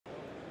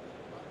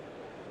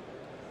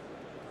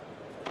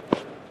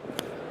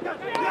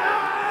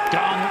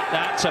Gone.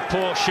 That's a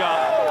poor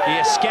shot. He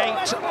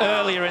escaped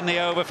earlier in the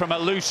over from a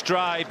loose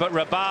drive, but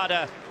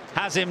Rabada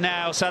has him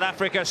now. South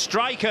Africa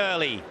strike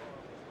early.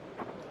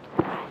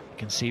 You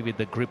can see with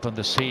the grip on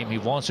the seam, he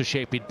wants to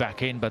shape it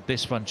back in, but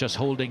this one just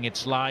holding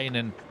its line,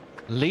 and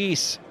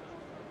Lee's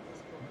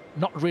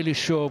not really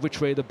sure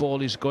which way the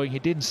ball is going. He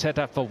didn't set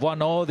up for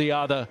one or the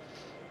other,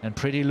 and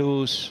pretty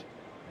loose.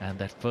 And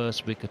that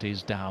first wicket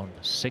is down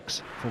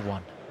 6 for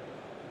 1.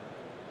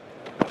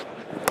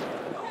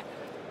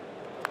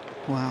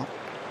 Wow.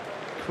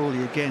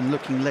 Crawley again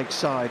looking leg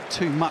side,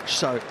 too much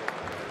so.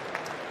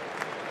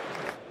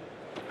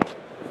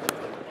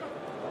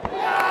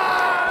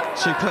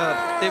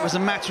 Superb. It was a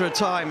matter of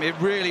time. It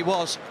really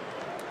was.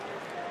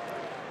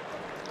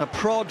 A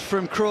prod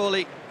from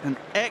Crawley, an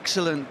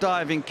excellent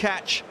diving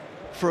catch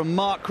from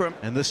Markram.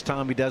 And this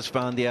time he does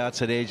find the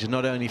outside edge.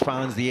 Not only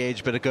finds the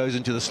edge, but it goes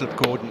into the slip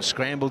cordon,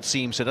 scrambled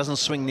seam, so it doesn't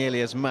swing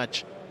nearly as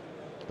much.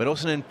 But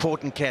also an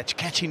important catch.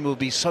 Catching will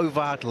be so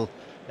vital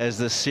as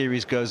this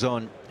series goes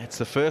on. It's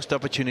the first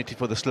opportunity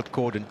for the slip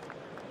cordon.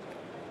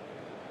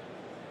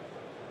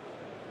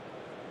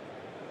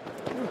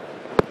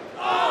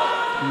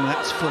 And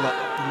that's full up.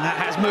 And that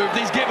has moved.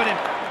 He's given him.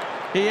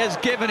 He has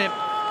given him.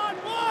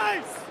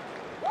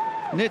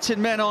 Knitted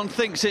men on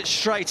thinks it's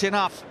straight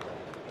enough.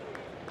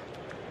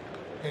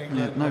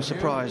 Yeah, no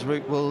surprise.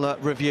 Root will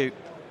review.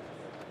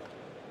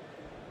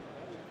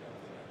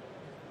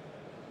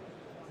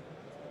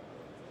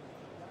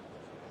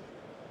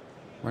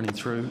 Running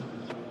through.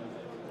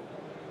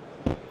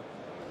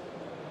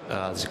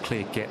 There's a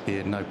clear gap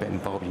there, no bat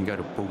involved. You can go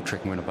to ball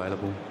tracking when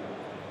available.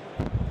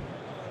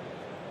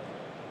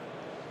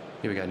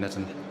 Here we go,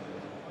 Nitin.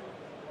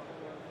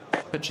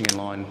 Pitching in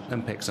line,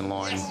 impacts in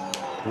line,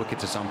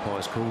 wickets as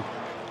umpire's call.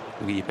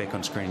 We'll get you back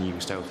on screen and you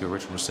can stay with your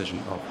original decision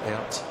of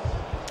out.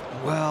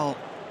 Well,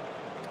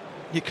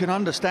 you can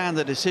understand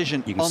the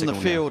decision on the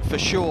field for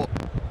sure.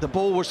 The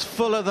ball was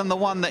fuller than the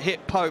one that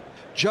hit Pope.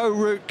 Joe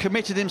Root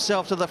committed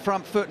himself to the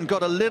front foot and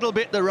got a little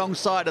bit the wrong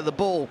side of the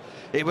ball.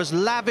 It was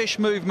lavish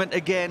movement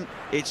again.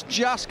 It's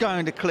just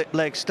going to clip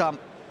leg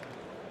stump.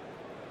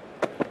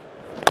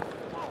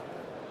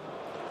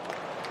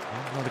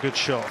 Not a good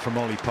shot from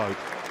Ollie Pope.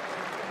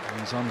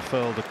 He's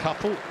unfurled a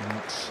couple, and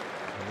it's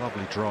a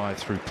lovely drive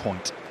through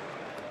point.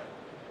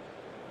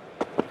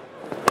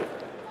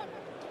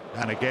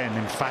 And again,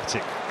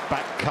 emphatic,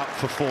 back cut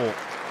for 4.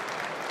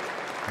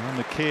 And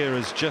Nortje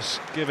has just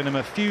given him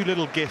a few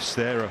little gifts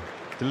there. A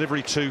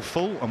delivery too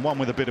full and one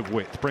with a bit of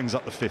width. Brings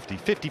up the 50.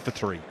 50 for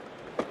 3.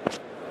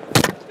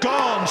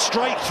 Gone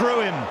straight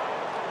through him.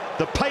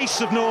 The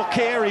pace of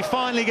Nortje. He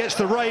finally gets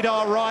the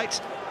radar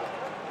right.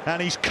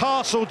 And he's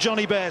castled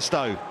Johnny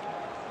Bairstow.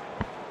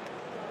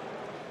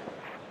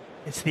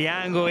 It's the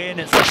angle in,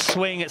 it's the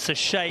swing, it's the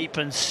shape,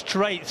 and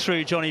straight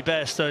through Johnny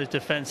Bairstow's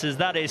defences.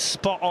 That is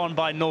spot on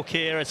by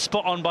Nortje, it's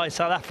spot on by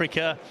South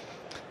Africa.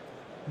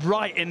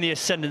 Right in the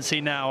ascendancy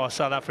now of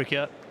South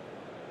Africa.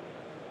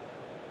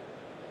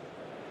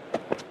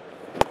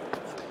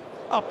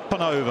 Up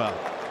and over.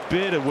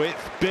 Bit of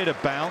width, bit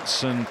of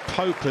bounce, and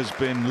Pope has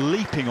been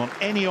leaping on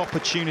any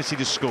opportunity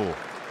to score.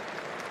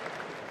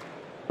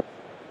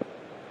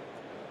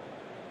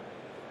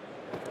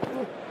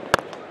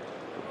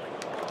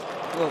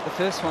 Well, the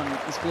first one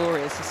was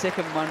glorious. The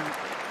second one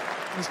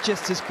was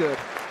just as good.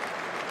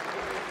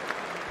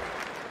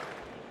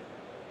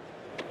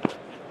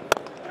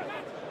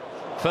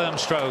 Firm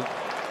stroke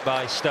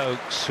by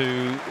Stokes,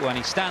 who, when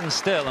he stands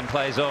still and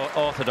plays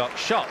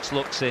orthodox shots,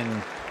 looks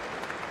in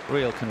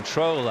real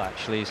control,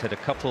 actually. He's had a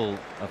couple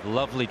of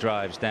lovely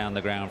drives down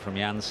the ground from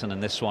Janssen,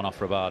 and this one off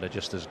Rabada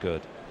just as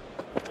good.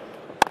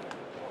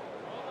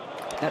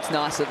 That's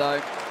nicer,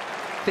 though.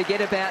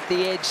 Forget about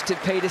the edge to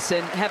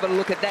Pietersen. Have a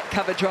look at that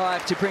cover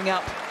drive to bring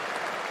up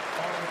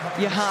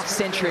your half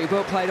century.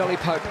 Well played, Ollie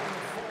Pope.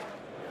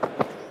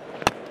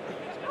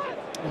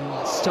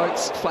 Oh,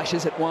 Stokes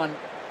flashes at one,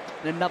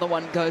 and another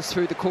one goes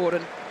through the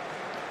cordon.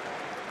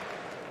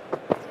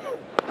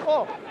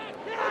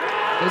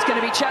 It was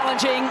going to be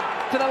challenging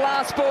for the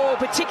last ball,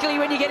 particularly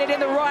when you get it in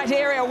the right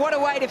area. What a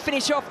way to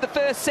finish off the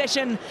first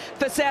session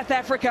for South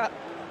Africa.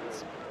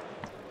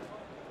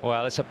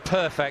 Well, it's a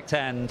perfect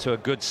end to a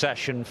good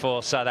session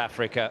for South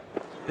Africa.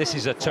 This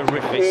is a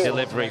terrific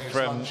delivery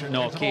from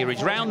Nortje.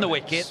 He's round the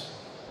wicket,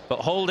 but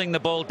holding the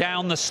ball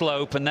down the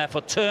slope and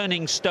therefore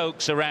turning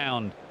Stokes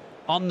around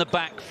on the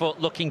back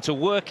foot, looking to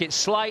work it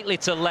slightly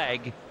to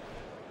leg.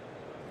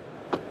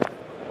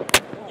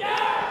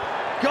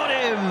 Got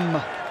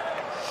him!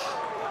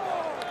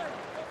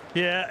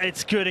 Yeah,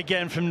 it's good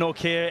again from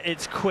Nortje.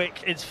 It's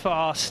quick, it's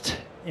fast.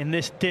 In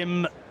this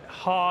dim,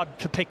 hard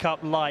to pick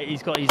up light,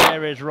 he's got his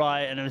areas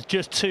right, and it was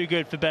just too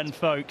good for Ben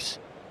Foakes.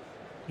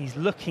 He's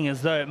looking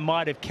as though it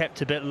might have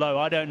kept a bit low.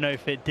 I don't know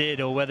if it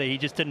did or whether he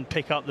just didn't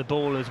pick up the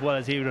ball as well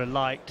as he would have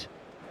liked.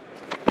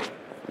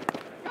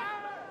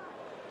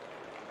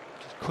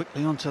 Just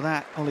quickly onto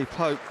that, Ollie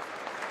Pope.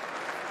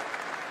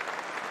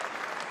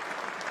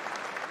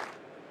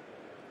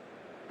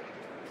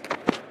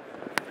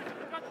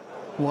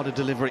 What a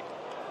delivery.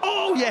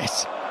 Oh,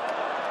 yes!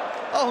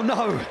 Oh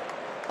no!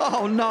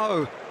 Oh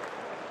no!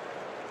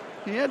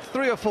 He had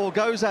 3 or 4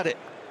 goes at it.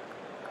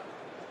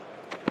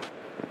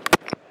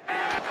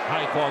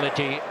 High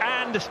quality,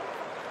 and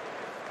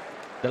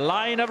the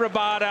line of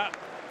Rabada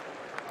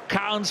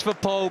counts for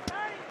Pope.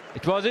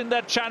 It was in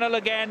that channel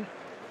again.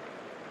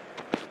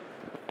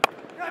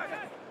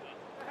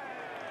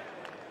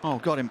 Oh,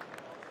 got him.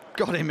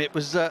 Got him. It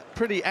was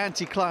pretty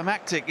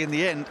anticlimactic in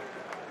the end.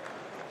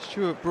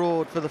 Stuart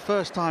Broad, for the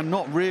first time,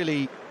 not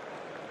really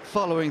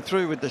following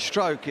through with the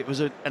stroke. It was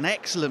an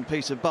excellent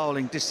piece of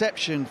bowling.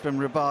 Deception from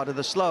Rabada,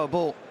 the slower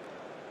ball.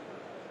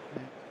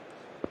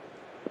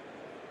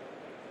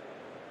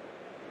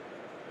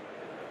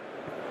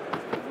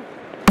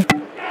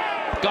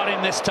 Got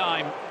him this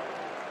time.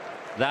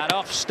 That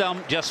off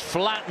stump just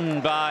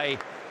flattened by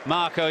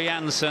Marco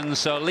Jansen,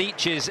 so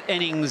Leach's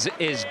innings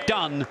is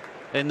done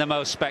in the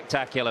most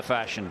spectacular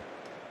fashion.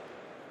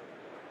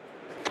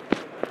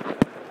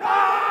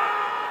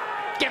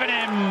 Given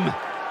him!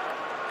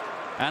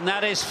 And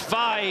that is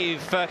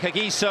 5 for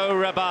Kagiso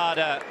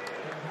Rabada.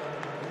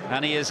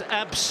 And he has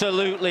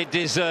absolutely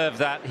deserved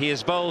that. He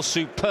has bowled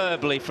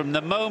superbly from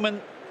the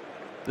moment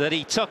that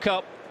he took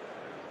up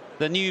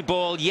the new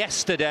ball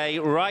yesterday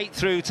right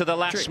through to the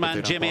last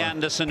man, Jimmy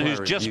Anderson, who's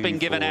just been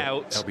given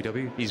out.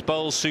 LBW. He's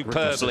bowled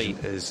superbly.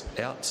 Is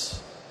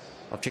out.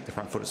 I've checked the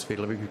front foot at speed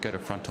delivery. Go to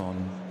front on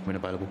when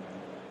available.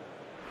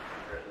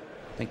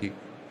 Thank you.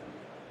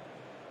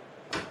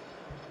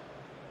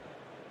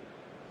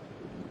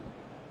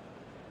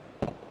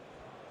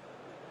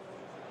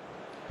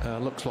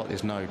 Looks like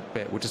there's no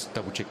bat. We'll just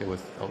double check that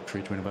with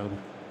Ultreach when available.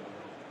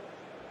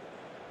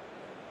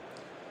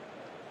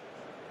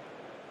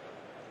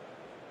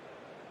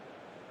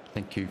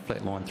 Thank you.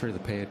 Flat line through the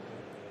pad.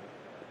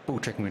 Ball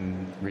tracking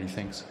when ready,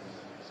 thanks.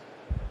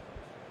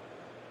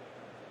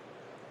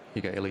 Here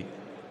you go, Ellie.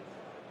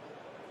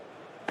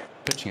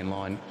 Pitching in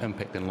line,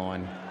 impact in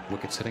line,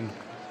 wicket sitting.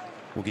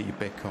 We'll get you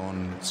back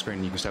on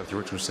screen. You can start with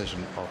your original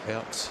decision of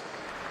outs.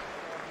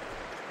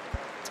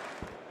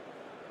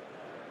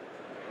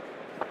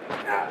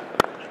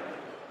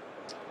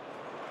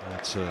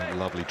 That's a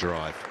lovely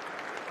drive.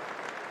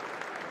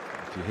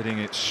 If you're hitting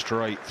it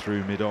straight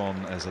through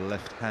mid-on as a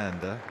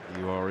left-hander,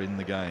 you are in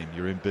the game,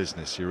 you're in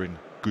business, you're in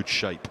good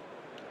shape.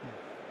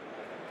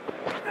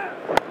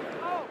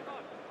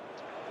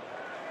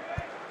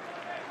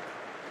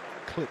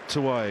 Clipped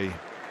away.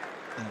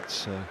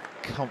 That's a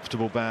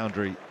comfortable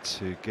boundary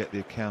to get the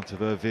account of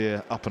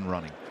Erveer up and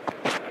running.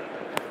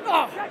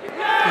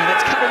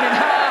 That's cut him in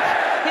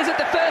half. Is it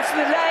the first of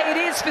the day? It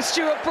is for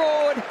Stuart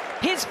Broad.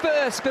 His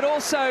first, but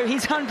also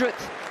his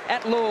 100th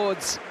at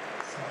Lord's.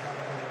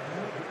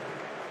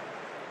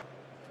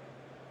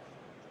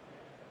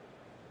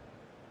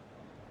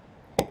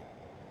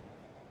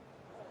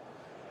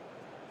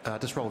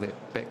 Just roll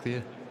that back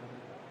there.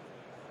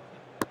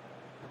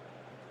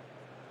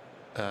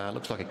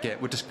 Looks like a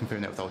gap. We'll just confirm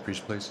that with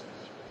Ultreach, please.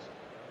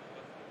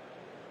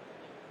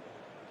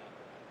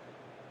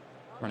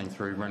 Running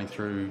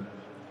through.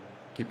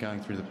 Keep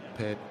going through the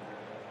pad.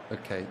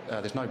 Okay,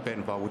 there's no bat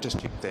involved. We'll just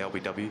check the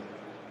LBW.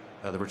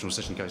 The original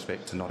decision goes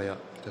back to not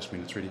out, just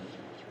when it's ready.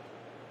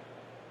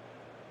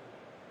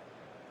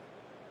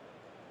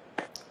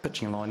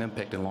 Pitching in line,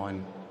 impact in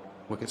line.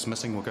 Wickets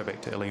missing. We'll go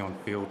back to Ellie on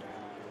field.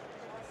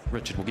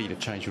 Richard, will get you to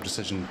change your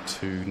decision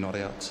to not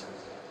out.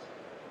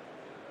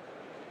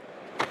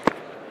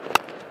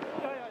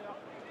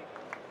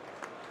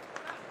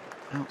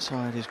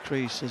 Outside his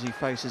crease as he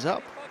faces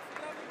up,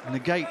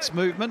 negates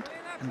movement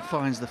and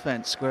finds the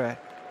fence square.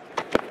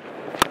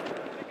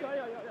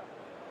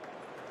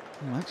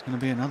 Well, that's going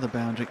to be another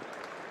boundary.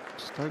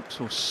 Stokes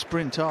will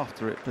sprint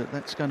after it, but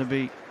that's going to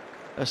be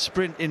a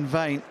sprint in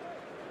vain.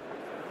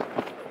 Ball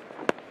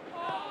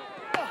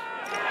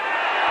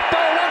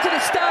onto the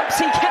stumps.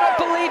 He cannot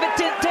believe it.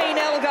 Dean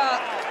Elgar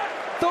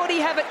thought he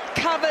had it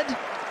covered.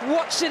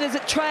 Watched it as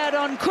it trailed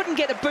on. Couldn't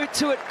get a boot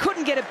to it.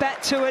 Couldn't get a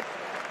bat to it.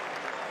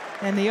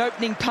 And the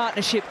opening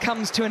partnership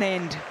comes to an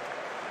end.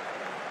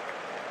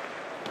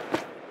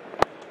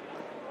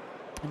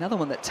 Another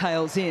one that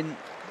tails in.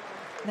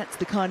 That's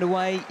the kind of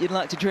way you'd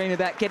like to dream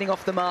about getting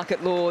off the mark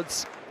at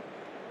Lord's.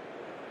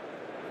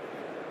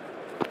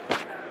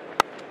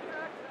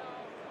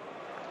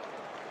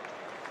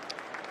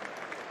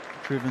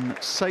 Driven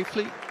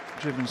safely,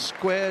 driven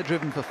square,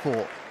 driven for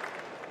 4.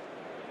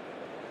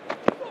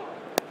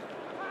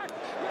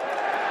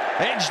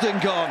 Edged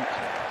and gone.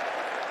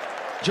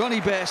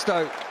 Johnny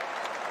Bairstow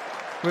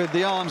with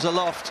the arms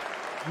aloft.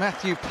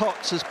 Matthew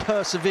Potts has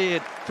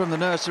persevered from the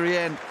nursery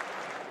end.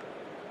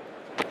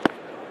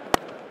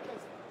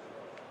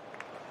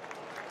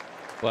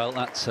 Well,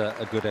 that's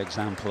a good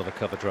example of a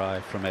cover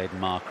drive from Aidan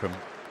Markram.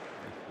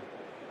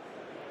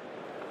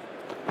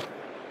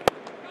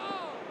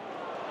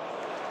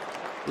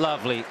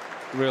 Lovely,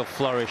 real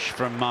flourish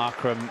from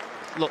Markram.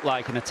 Looked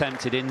like an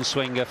attempted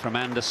in-swinger from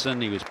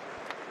Anderson. He was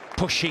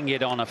pushing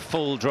it on a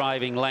full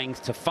driving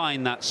length to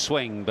find that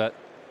swing, but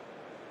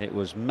it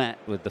was met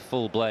with the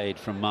full blade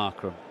from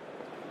Markram.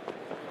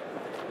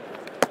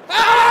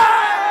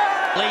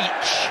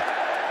 Leach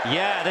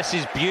Yeah, this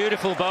is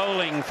beautiful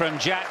bowling from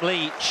Jack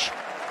Leach.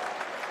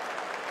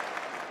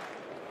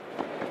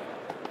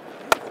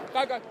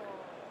 Go, go.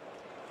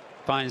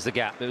 Finds the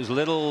gap. It was a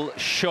little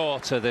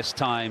shorter this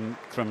time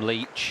from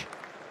Leach.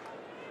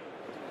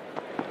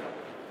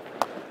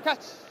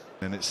 Catch.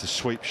 And it's the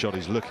sweep shot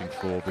he's looking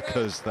for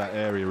because that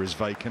area is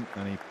vacant,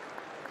 and he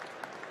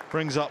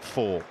brings up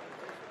 4.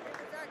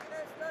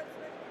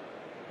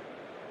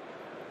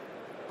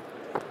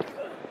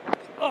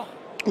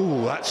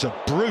 Ooh, that's a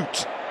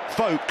brute,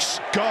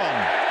 folks.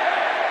 Gone.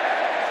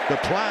 The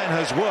plan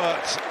has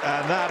worked,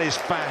 and that is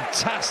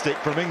fantastic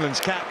from England's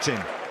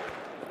captain.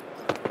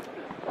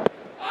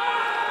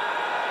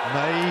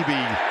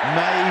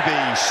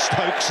 Maybe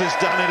Stokes has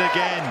done it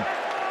again.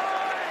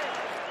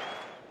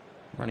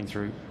 Running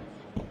through.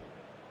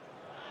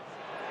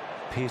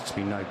 Appears to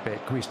be no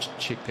bat. Can we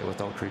check that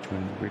with Aldridge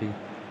when ready?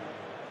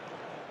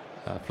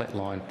 Flat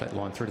line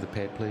through to the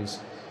pad, please.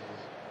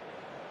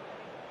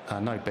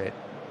 No bat.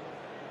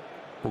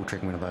 Ball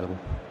tracking when available.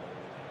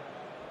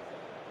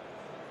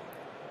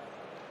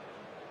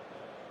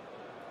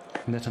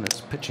 Nitton,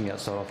 it's pitching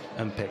outside off,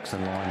 impacts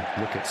in line,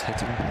 wickets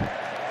hitting.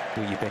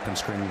 Where you're back on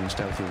screen, you can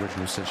stay with the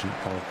original decision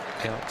of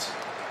outs.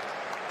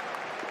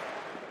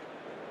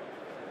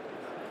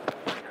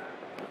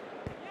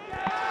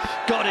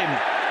 Got him.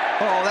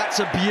 Oh, that's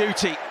a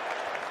beauty.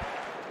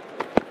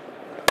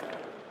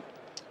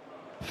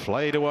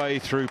 Flayed away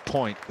through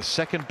point, the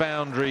second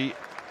boundary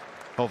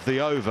of the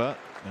over,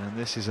 and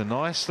this is a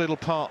nice little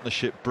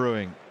partnership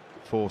brewing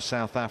for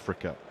South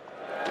Africa.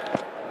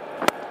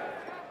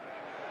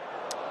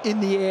 In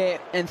the air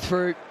and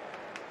through.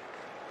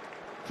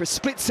 For a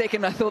split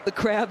second, I thought the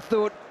crowd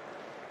thought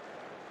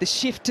the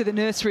shift to the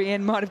nursery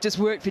end might have just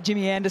worked for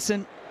Jimmy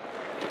Anderson.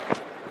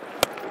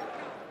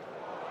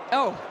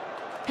 Oh,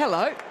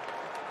 hello.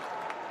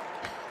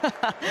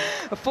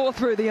 A 4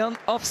 through the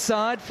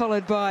offside,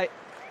 followed by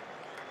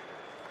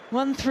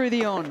 1 through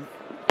the on.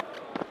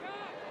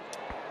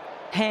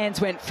 Hands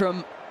went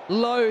from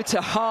low to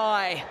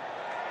high.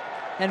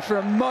 And for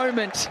a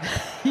moment,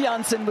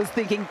 Janssen was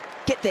thinking,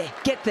 get there,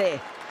 get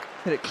there.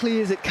 But it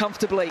clears it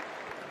comfortably.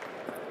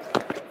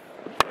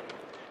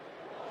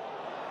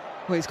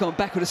 Well, he's gone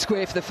backward a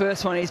square for the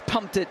first one. He's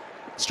pumped it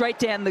straight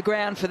down the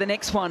ground for the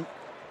next one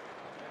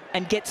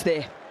and gets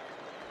there.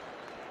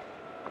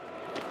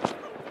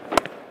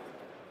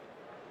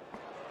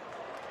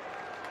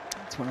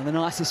 It's one of the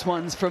nicest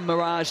ones from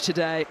Mirage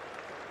today.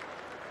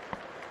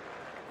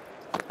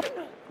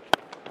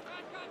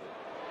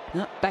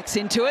 No, backs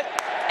into it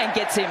and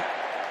gets him.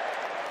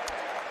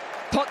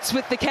 Potts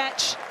with the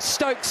catch,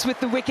 Stokes with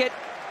the wicket.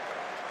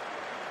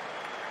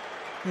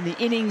 And the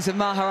innings of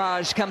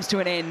Maharaj comes to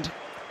an end.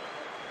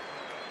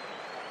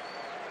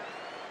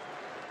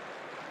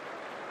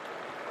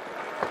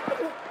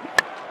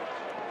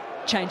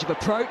 Change of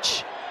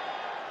approach.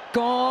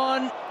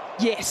 Gone.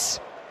 Yes.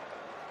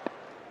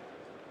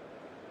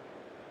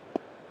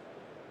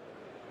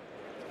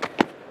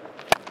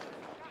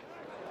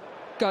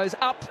 Goes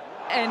up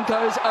and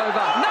goes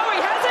over. No, he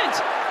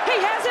hasn't.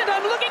 He hasn't.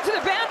 I'm looking to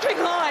the boundary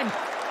line.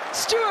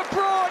 Stuart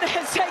Broad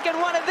has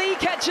taken one of the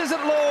catches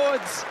at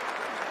Lord's.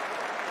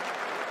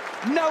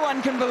 No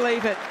one can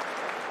believe it.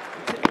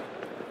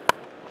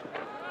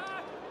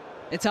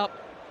 It's up.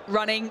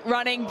 Running,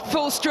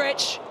 full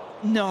stretch.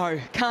 No,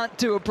 can't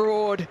do a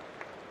Broad.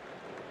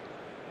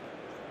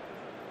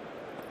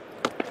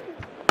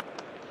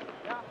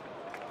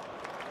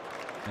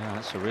 Yeah,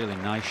 that's a really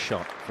nice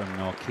shot from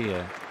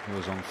Nortje, who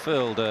was on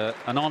field.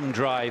 An on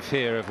drive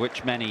here of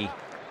which many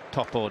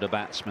top order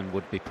batsmen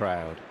would be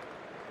proud.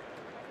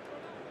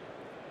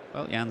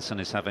 Well, Janssen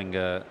is having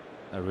a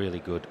really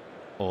good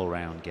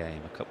all-round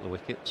game. A couple of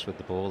wickets with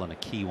the ball and a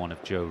key one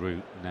of Joe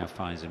Root. Now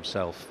finds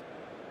himself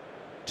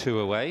 2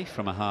 away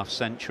from a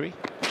half-century.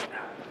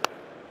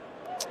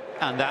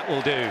 And that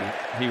will do.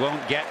 He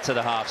won't get to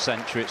the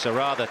half-century. It's a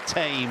rather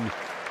tame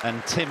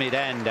and timid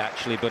end,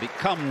 actually, but it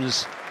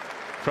comes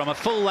from a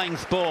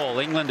full-length ball.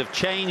 England have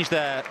changed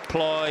their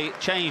ploy,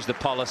 changed the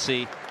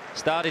policy,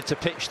 started to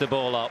pitch the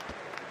ball up,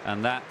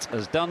 and that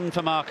has done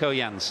for Marco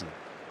Jansen.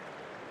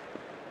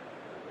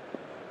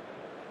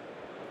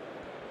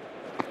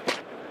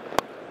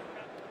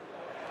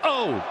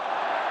 Oh!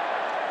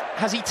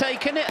 Has he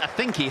taken it? I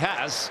think he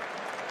has.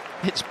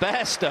 It's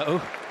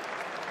Bairstow,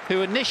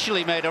 who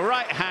initially made a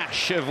right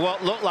hash of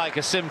what looked like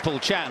a simple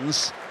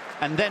chance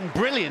and then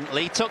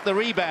brilliantly took the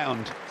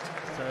rebound.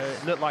 So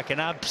it looked like an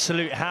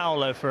absolute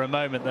howler for a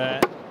moment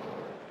there.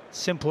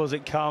 Simple as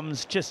it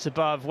comes, just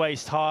above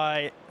waist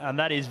high, and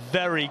that is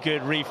very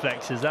good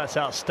reflexes. That's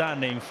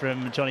outstanding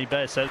from Johnny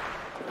Bairstow.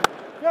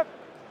 Yep.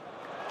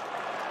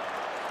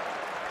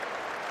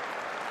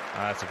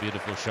 That's a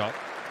beautiful shot.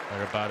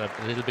 They're about a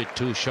little bit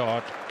too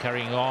short,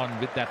 carrying on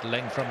with that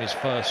length from his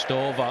first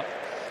over.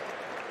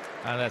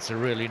 And that's a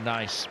really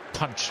nice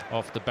punch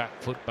off the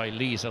back foot by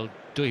Lees. It'll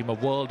do him a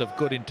world of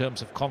good in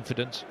terms of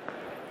confidence.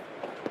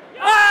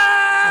 Oh,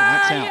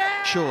 that's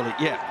out, surely.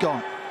 Yeah,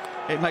 gone.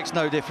 It makes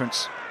no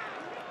difference.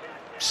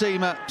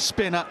 Seamer,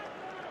 spinner,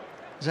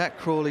 Zach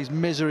Crawley's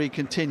misery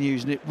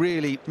continues, and it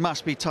really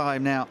must be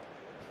time now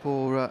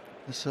for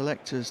the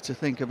selectors to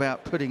think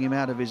about putting him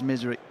out of his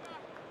misery.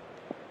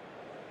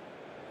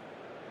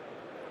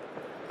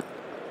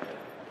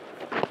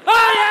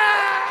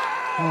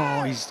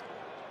 Oh, he's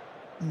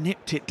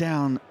nipped it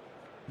down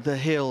the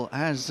hill,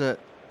 as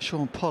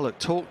Sean Pollock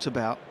talked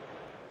about.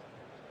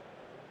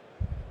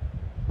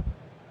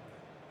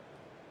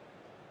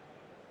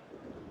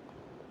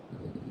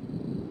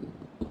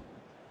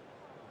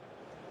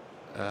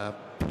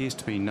 Appears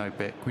to be no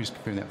bet. Can we just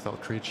confirm that with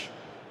Aldridge?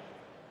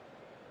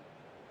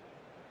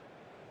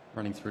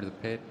 Running through to the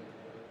pad.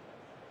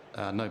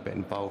 No bet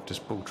involved,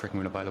 just ball tracking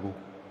when available.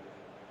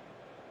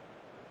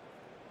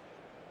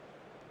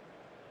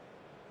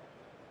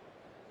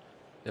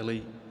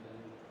 Illy,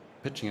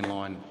 pitching in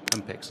line,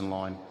 impacts in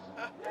line,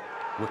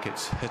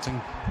 wickets hitting.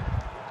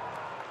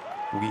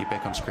 We'll get you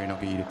back on screen. I'll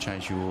get you to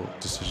change your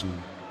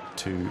decision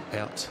to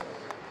out.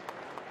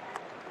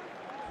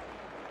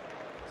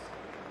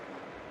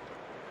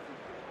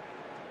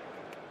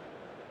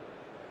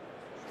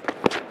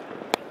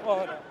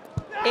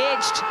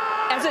 Edged,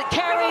 as it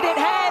carried, it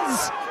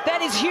has.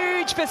 That is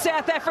huge for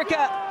South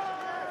Africa.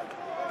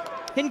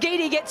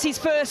 Ngidi gets his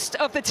first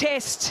of the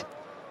test.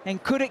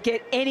 And could it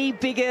get any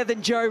bigger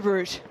than Joe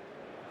Root?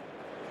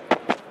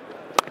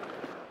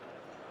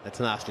 That's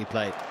nicely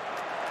played.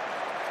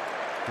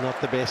 Not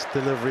the best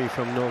delivery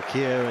from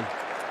Nortje,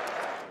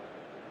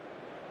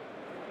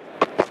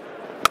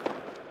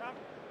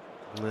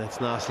 and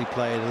that's nicely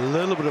played. A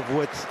little bit of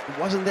width. It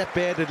wasn't that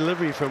bad a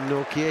delivery from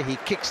Nortje. He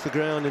kicks the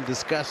ground in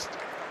disgust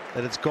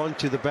that it's gone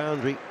to the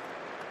boundary.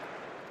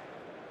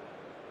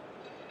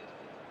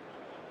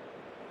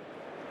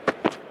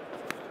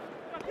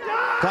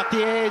 Got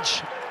the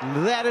edge.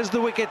 That is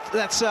the wicket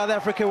that South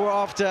Africa were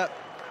after.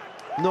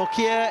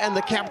 Nortje and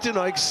the captain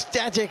are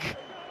ecstatic.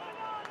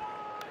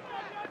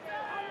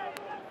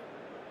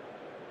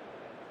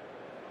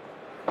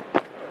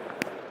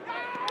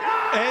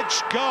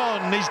 Edge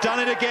gone. He's done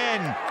it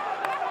again.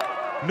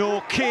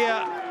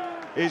 Nortje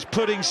is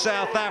putting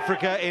South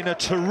Africa in a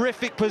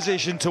terrific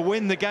position to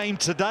win the game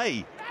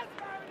today.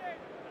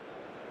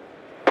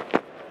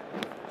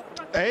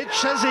 Edge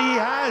says he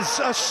has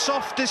a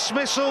soft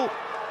dismissal.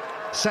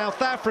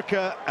 South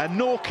Africa and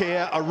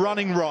Nortje are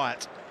running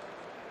riot.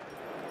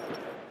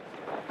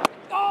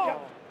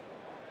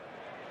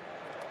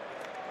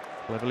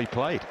 Cleverly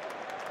played.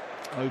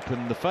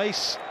 Opened the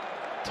face,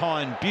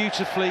 timed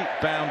beautifully,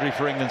 boundary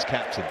for England's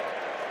captain.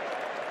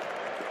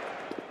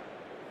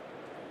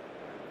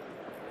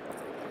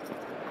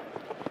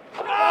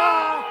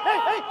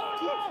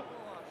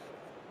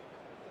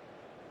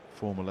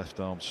 Former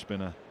left-arm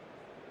spinner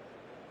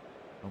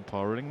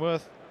umpire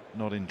Illingworth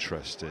not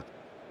interested.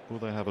 Will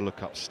they have a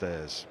look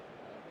upstairs?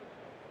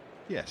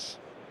 Yes.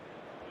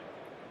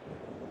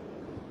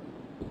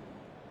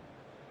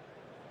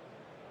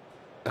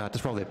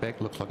 Just roll that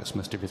back. Looks like it's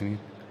missed everything.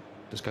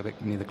 Just go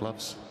back near the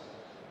gloves.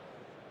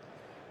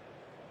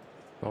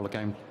 Roll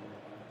again.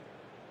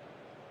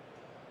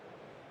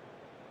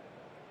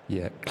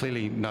 Yeah,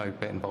 clearly no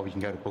bat involved. You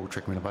can go to ball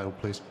trick when available,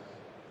 please.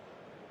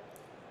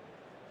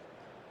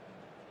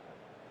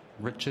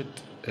 Richard,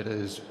 it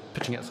is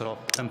pitching outside off,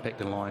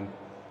 impact in line.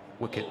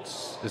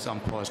 Wickets is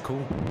umpire's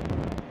call.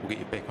 We'll get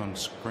you back on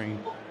screen,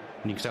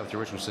 and you can start with your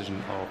original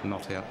decision of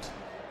not out.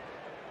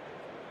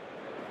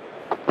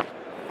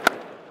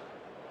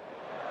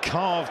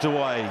 Carved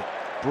away,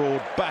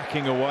 Broad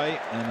backing away,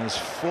 and has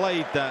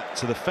flayed that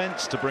to the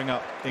fence to bring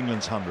up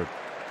England's 100.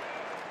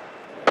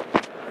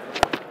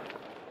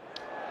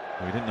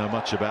 We didn't know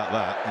much about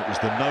that. It was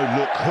the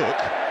no-look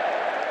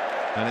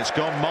hook, and it's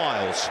gone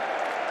miles.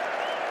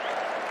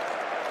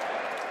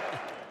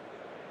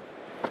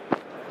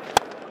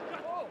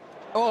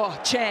 Oh,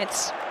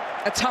 chance.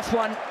 A tough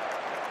one.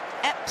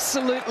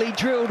 Absolutely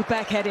drilled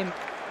back at him.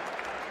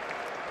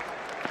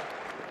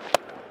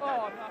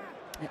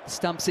 At the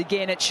stumps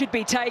again. It should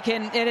be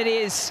taken, and it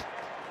is.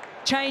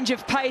 Change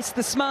of pace,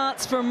 the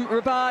smarts from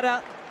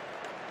Rabada.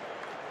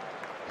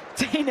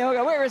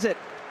 Tendulkar, where is it?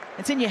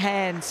 It's in your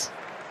hands.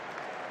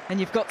 And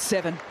you've got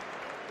 7.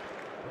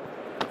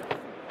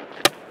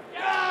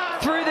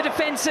 Through the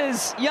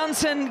defences,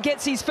 Janssen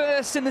gets his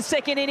first in the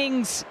second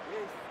innings.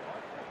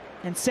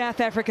 And South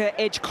Africa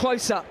edge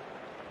closer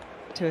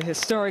to a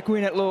historic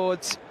win at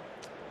Lord's.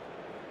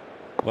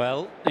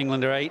 Well,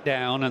 England are 8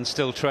 down and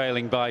still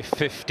trailing by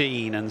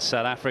 15, and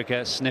South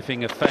Africa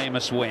sniffing a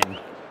famous win.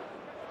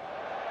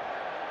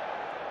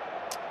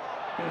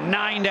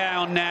 9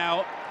 down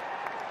now.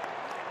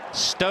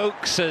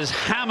 Stokes has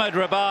hammered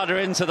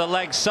Rabada into the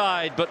leg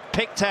side, but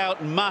picked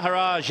out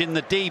Maharaj in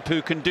the deep,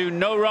 who can do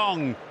no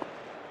wrong.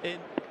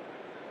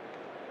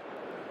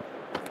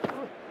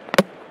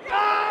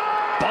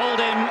 Bowled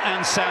him,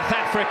 and South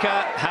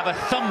Africa have a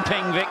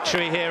thumping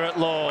victory here at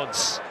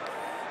Lord's.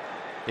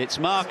 It's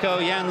Marco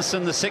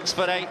Jansen, the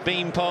 6'8"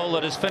 beanpole,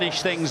 that has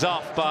finished things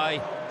off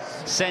by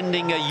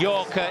sending a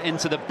Yorker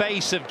into the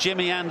base of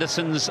Jimmy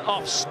Anderson's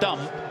off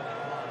stump.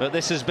 But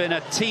this has been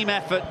a team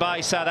effort by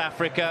South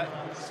Africa.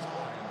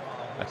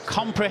 A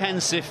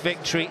comprehensive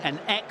victory, an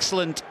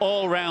excellent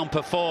all-round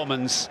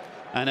performance,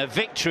 and a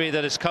victory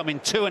that has come in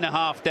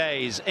 2.5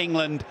 days.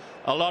 England,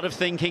 a lot of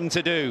thinking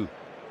to do.